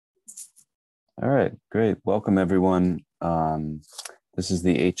All right, great. Welcome, everyone. This is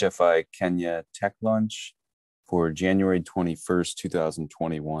the HFI Kenya Tech Lunch for January 21st,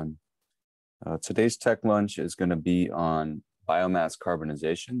 2021. Today's Tech Lunch is going to be on biomass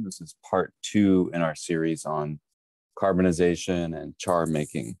carbonization. This is part 2 in our series on carbonization and char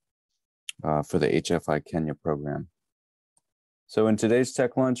making for the HFI Kenya program. So in today's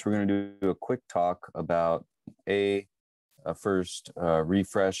Tech Lunch, we're going to do a quick talk about a first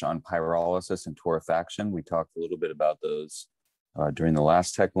refresh on pyrolysis and torrefaction. We talked a little bit about those during the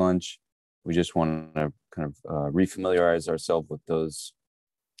last Tech Lunch. We just want to kind of refamiliarize ourselves with those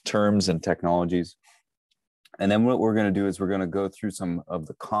terms and technologies. And then what we're going to do is we're going to go through some of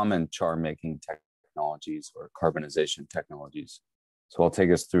the common char making technologies or carbonization technologies. So I'll take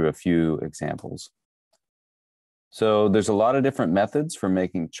us through a few examples. So there's a lot of different methods for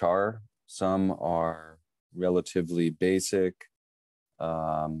making char. Some are relatively basic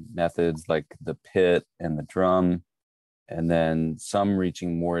methods like the pit and the drum, and then some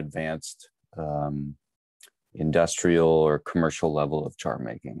reaching more advanced industrial or commercial level of char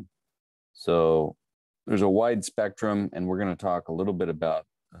making. So there's a wide spectrum, and we're going to talk a little bit about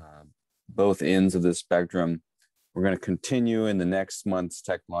both ends of this spectrum. We're going to continue in the next month's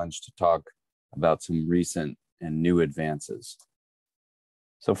Tech Lunch to talk about some recent and new advances.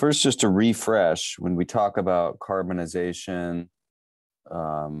 So first, just to refresh, when we talk about carbonization,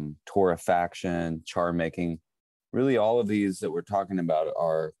 torrefaction, char making, really all of these that we're talking about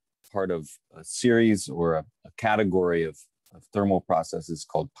are part of a series or a category of thermal processes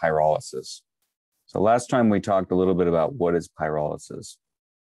called pyrolysis. So last time we talked a little bit about what is pyrolysis.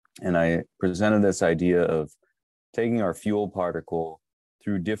 And I presented this idea of taking our fuel particle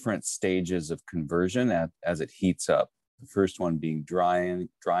through different stages of conversion as it heats up. The first one being drying,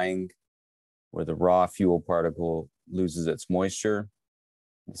 where the raw fuel particle loses its moisture.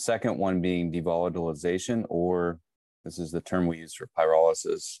 The second one being devolatilization, or this is the term we use for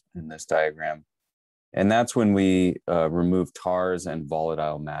pyrolysis in this diagram. And that's when we remove tars and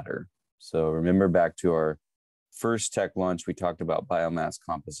volatile matter. So remember back to our first Tech Lunch, we talked about biomass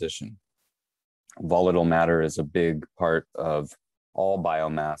composition. Volatile matter is a big part of all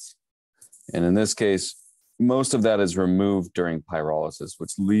biomass. And in this case, most of that is removed during pyrolysis,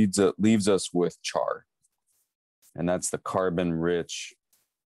 which leaves us with char. And that's the carbon-rich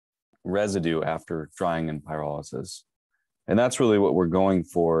residue after drying in pyrolysis. And that's really what we're going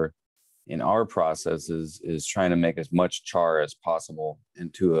for in our process is trying to make as much char as possible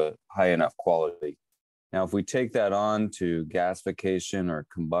into a high enough quality. Now, if we take that on to gasification or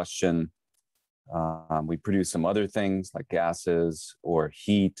combustion, we produce some other things like gases or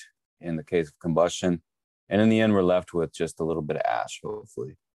heat in the case of combustion. And in the end, we're left with just a little bit of ash,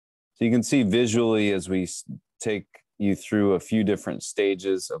 hopefully. So you can see visually as we take you through a few different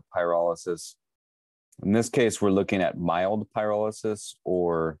stages of pyrolysis. In this case, we're looking at mild pyrolysis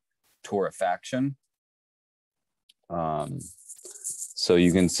or torrefaction. So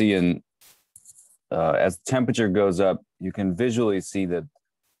you can see as temperature goes up, you can visually see that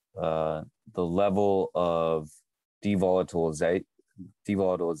the level of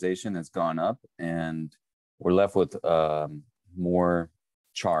devolatilization has gone up, and we're left with more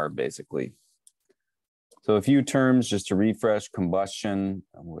char, basically. So a few terms just to refresh. Combustion,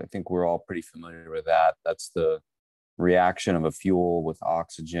 I think we're all pretty familiar with that. That's the reaction of a fuel with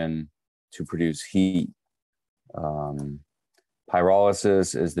oxygen to produce heat.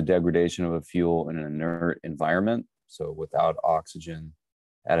 Pyrolysis is the degradation of a fuel in an inert environment, so without oxygen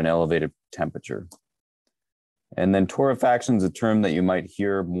at an elevated temperature. And then torrefaction is a term that you might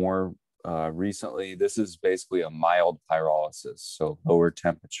hear more recently. This is basically a mild pyrolysis, so lower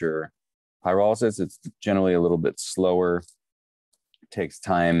temperature pyrolysis. It's generally a little bit slower. It takes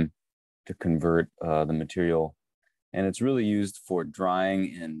time to convert the material, and it's really used for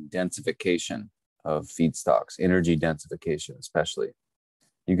drying and densification of feedstocks, energy densification especially.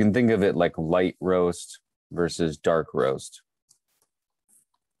 You can think of it like light roast versus dark roast.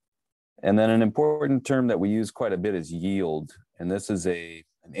 And then an important term that we use quite a bit is yield. And this is an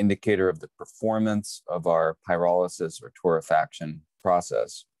indicator of the performance of our pyrolysis or torrefaction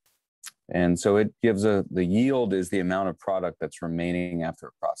process. And so it gives the yield is the amount of product that's remaining after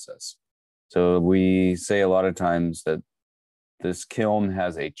a process. So we say a lot of times that this kiln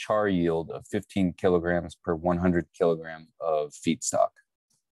has a char yield of 15 kilograms per 100 kilogram of feedstock.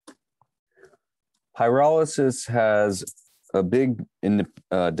 Pyrolysis has a big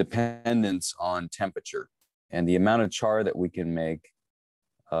dependence on temperature, and the amount of char that we can make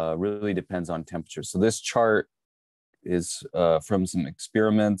really depends on temperature. So this chart is from some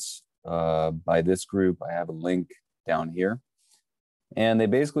experiments by this group. I have a link down here. And they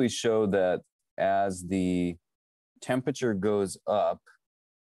basically show that as the temperature goes up,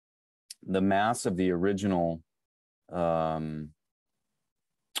 the mass of the original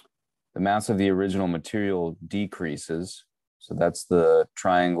material decreases. So that's the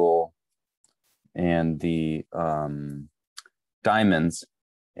triangle and the diamonds,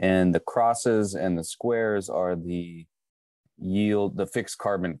 and the crosses and the squares are the yield, the fixed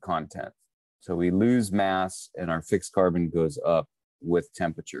carbon content. So we lose mass and our fixed carbon goes up with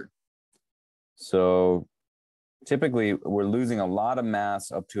temperature. So typically we're losing a lot of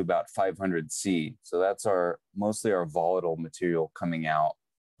mass up to about 500 C. So that's mostly our volatile material coming out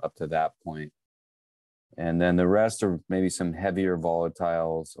up to that point. And then the rest are maybe some heavier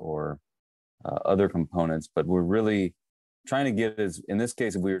volatiles or other components, but we're really trying to get, in this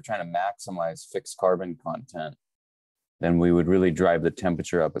case, if we were trying to maximize fixed carbon content, then we would really drive the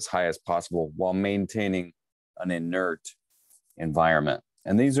temperature up as high as possible while maintaining an inert environment.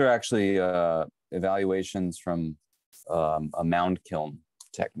 And these are actually evaluations from a mound kiln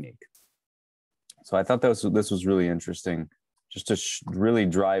technique. So I thought this was really interesting, just to really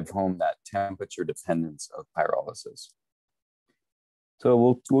drive home that temperature dependence of pyrolysis.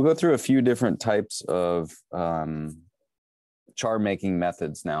 So we'll go through a few different types of char making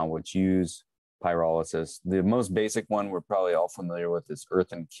methods now, which use pyrolysis. The most basic one we're probably all familiar with is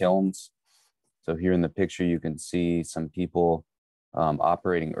earthen kilns. So here in the picture, you can see some people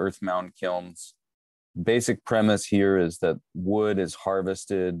operating earth mound kilns. Basic premise here is that wood is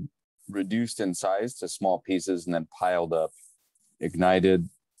harvested, reduced in size to small pieces, and then piled up, ignited,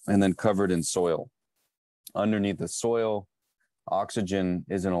 and then covered in soil. Underneath the soil, oxygen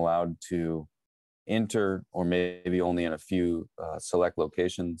isn't allowed to enter, or maybe only in a few select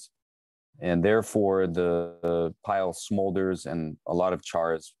locations. And therefore the pile smolders and a lot of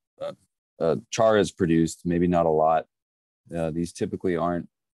char is produced, maybe not a lot. These typically aren't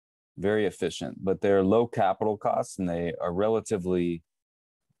very efficient, but they're low capital costs and they are relatively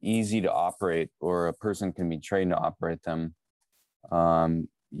easy to operate, or a person can be trained to operate them.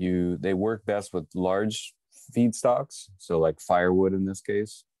 They work best with large feedstocks, so like firewood in this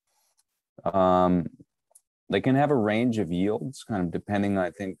case. They can have a range of yields, kind of depending,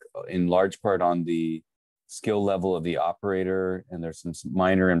 I think, in large part on the skill level of the operator. And there's some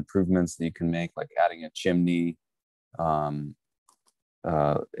minor improvements that you can make, like adding a chimney and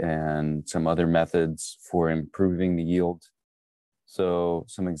some other methods for improving the yield. So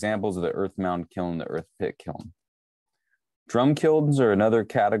some examples of the earth mound kiln, the earth pit kiln. Drum kilns are another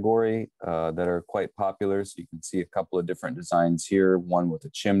category that are quite popular. So you can see a couple of different designs here, one with a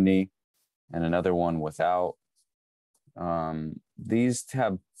chimney and another one without. These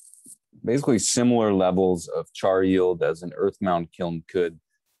have basically similar levels of char yield as an earth mound kiln could.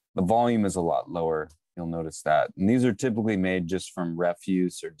 The volume is a lot lower, you'll notice that. And these are typically made just from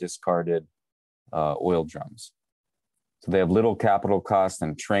refuse or discarded oil drums. So they have little capital cost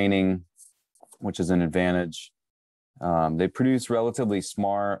and training, which is an advantage. They produce relatively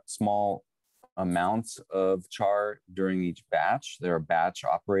small amounts of char during each batch. They're batch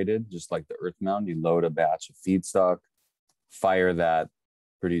operated, just like the earth mound. You load a batch of feedstock, fire that,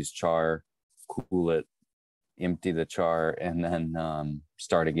 produce char, cool it, empty the char, and then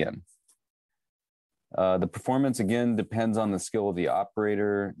start again. The performance, again, depends on the skill of the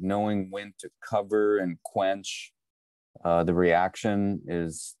operator, knowing when to cover and quench. The reaction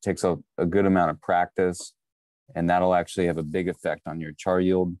takes a good amount of practice, and that'll actually have a big effect on your char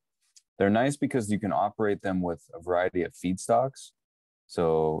yield. They're nice because you can operate them with a variety of feedstocks.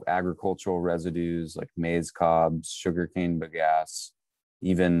 So agricultural residues like maize cobs, sugarcane bagasse,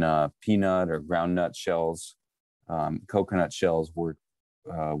 even peanut or groundnut shells, coconut shells work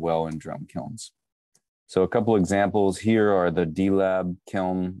well in drum kilns. So a couple examples here are the D-Lab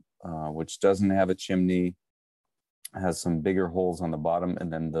kiln, which doesn't have a chimney, has some bigger holes on the bottom,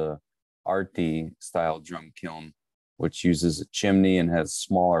 and then the RT style drum kiln, which uses a chimney and has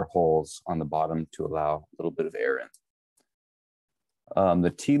smaller holes on the bottom to allow a little bit of air in.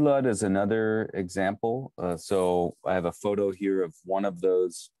 The T-Lud is another example. So I have a photo here of one of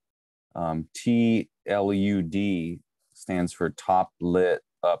those. TLUD stands for top lit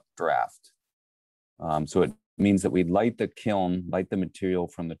updraft. So it means that we light the material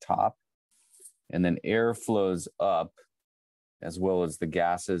from the top, and then air flows up, as well as the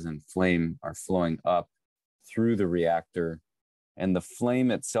gases and flame are flowing up through the reactor, and the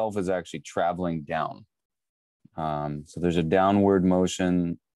flame itself is actually traveling down. So there's a downward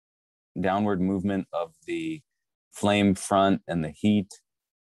movement of the flame front and the heat,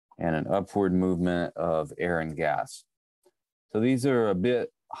 and an upward movement of air and gas. So these are a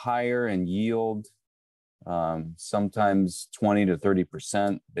bit higher in yield, sometimes 20 to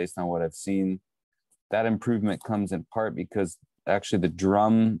 30% based on what I've seen. that improvement comes in part because actually the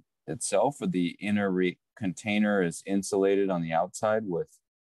drum itself, or the inner container, is insulated on the outside with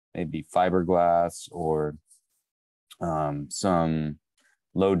maybe fiberglass or some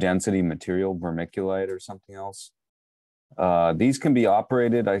low density material, vermiculite or something else. These can be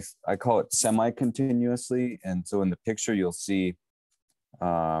operated, I call it semi-continuously. And so in the picture, you'll see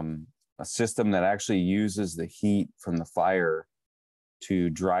a system that actually uses the heat from the fire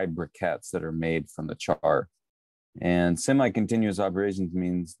to dry briquettes that are made from the char. And semi-continuous operations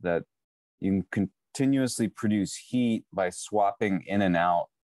means that you can continuously produce heat by swapping in and out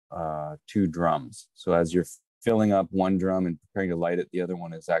two drums. So as you're filling up one drum and preparing to light it, the other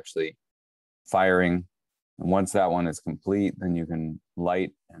one is actually firing. And once that one is complete, then you can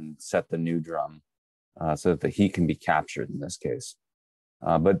light and set the new drum so that the heat can be captured in this case.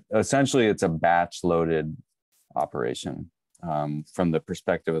 But essentially, it's a batch loaded operation from the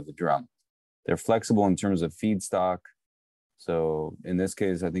perspective of the drum. They're flexible in terms of feedstock. So in this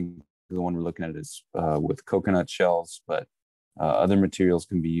case, I think the one we're looking at is with coconut shells, but other materials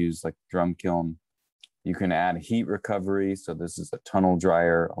can be used like drum kiln. You can add heat recovery. So this is a tunnel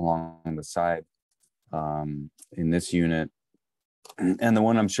dryer along the side in this unit. And the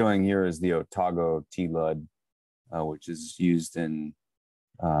one I'm showing here is the Otago T-Lud, which is used in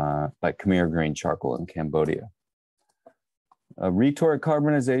like Khmer green charcoal in Cambodia. Retort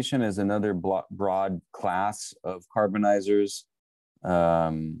carbonization is another broad class of carbonizers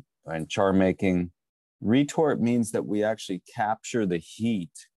and char making. Retort means that we actually capture the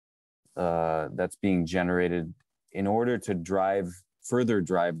heat that's being generated in order to further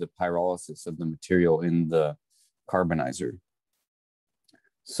drive the pyrolysis of the material in the carbonizer.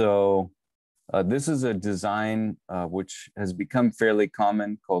 So this is a design which has become fairly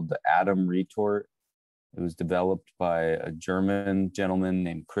common, called the Adam retort. It was developed by a German gentleman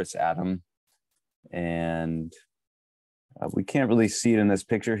named Chris Adam. And we can't really see it in this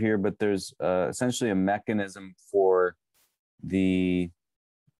picture here, but there's essentially a mechanism for the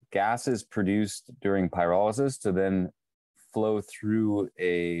gases produced during pyrolysis to then flow through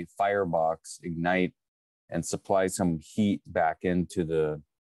a firebox, ignite, and supply some heat back into the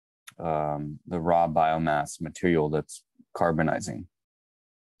raw biomass material that's carbonizing.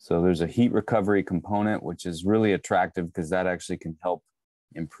 So there's a heat recovery component, which is really attractive because that actually can help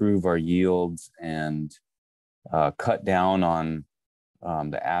improve our yields and cut down on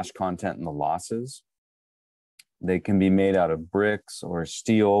the ash content and the losses. They can be made out of bricks or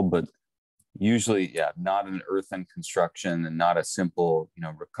steel, but usually, not an earthen construction and not a simple,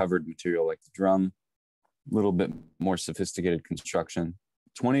 recovered material like the drum. A little bit more sophisticated construction.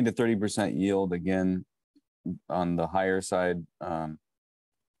 20 to 30% yield, again, on the higher side.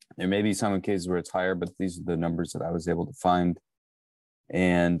 There may be some cases where it's higher, but these are the numbers that I was able to find.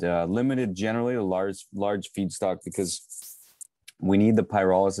 And limited generally to large feedstock, because we need the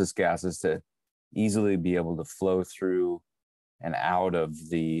pyrolysis gases to easily be able to flow through and out of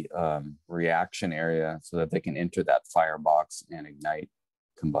the reaction area so that they can enter that firebox and ignite,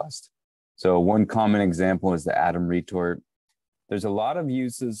 combust. So one common example is the Adam retort. There's a lot of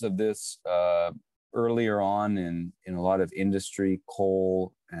uses of this earlier on in a lot of industry.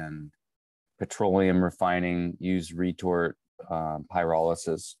 Coal and petroleum refining use retort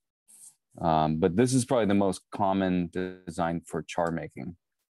pyrolysis. But this is probably the most common design for char making.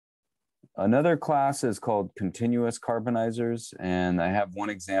 Another class is called continuous carbonizers, and I have one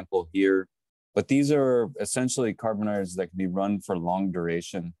example here. But these are essentially carbonizers that can be run for long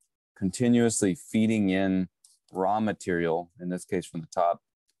duration, continuously feeding in raw material, in this case from the top,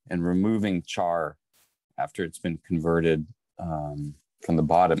 and removing char after it's been converted from the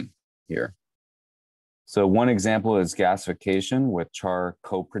bottom here. So one example is gasification with char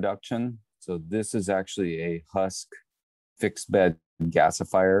co-production. So this is actually a husk fixed bed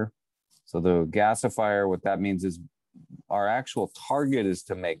gasifier. So the gasifier, what that means is our actual target is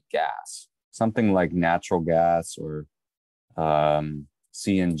to make gas, something like natural gas or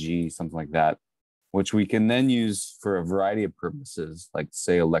CNG, something like that, which we can then use for a variety of purposes, like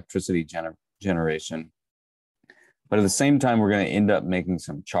say electricity generation. But at the same time, we're going to end up making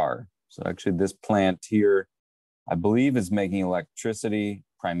some char. So actually this plant here, I believe, is making electricity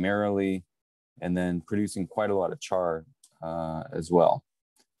primarily, and then producing quite a lot of char as well.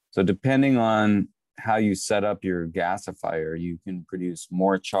 So depending on how you set up your gasifier, you can produce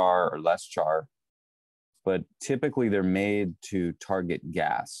more char or less char, but typically they're made to target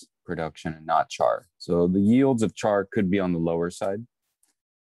gas production and not char. So the yields of char could be on the lower side.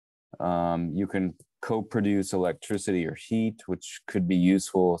 You can co-produce electricity or heat, which could be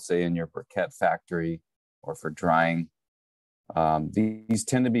useful, say, in your briquette factory or for drying. These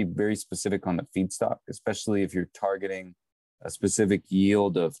tend to be very specific on the feedstock, especially if you're targeting a specific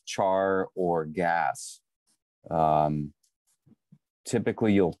yield of char or gas.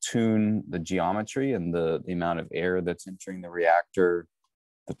 Typically, you'll tune the geometry and the amount of air that's entering the reactor,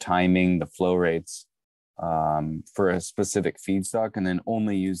 the timing, the flow rates for a specific feedstock, and then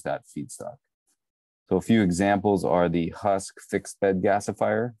only use that feedstock. So a few examples are the husk fixed bed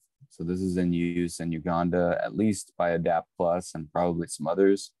gasifier. So this is in use in Uganda, at least by Adapt Plus and probably some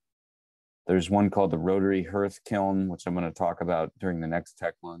others. There's one called the rotary hearth kiln, which I'm going to talk about during the next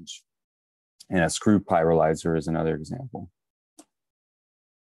tech lunch. And a screw pyrolyzer is another example.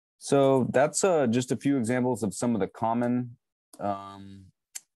 So that's just a few examples of some of the common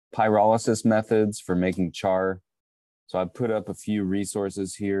pyrolysis methods for making char. So I've put up a few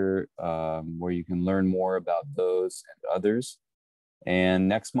resources here where you can learn more about those and others. And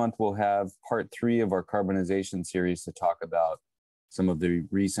next month, we'll have part 3 of our carbonization series to talk about some of the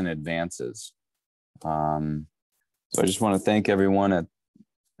recent advances. So I just want to thank everyone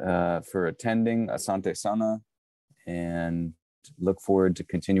for attending. Asante sana, and look forward to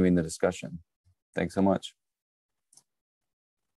continuing the discussion. Thanks so much.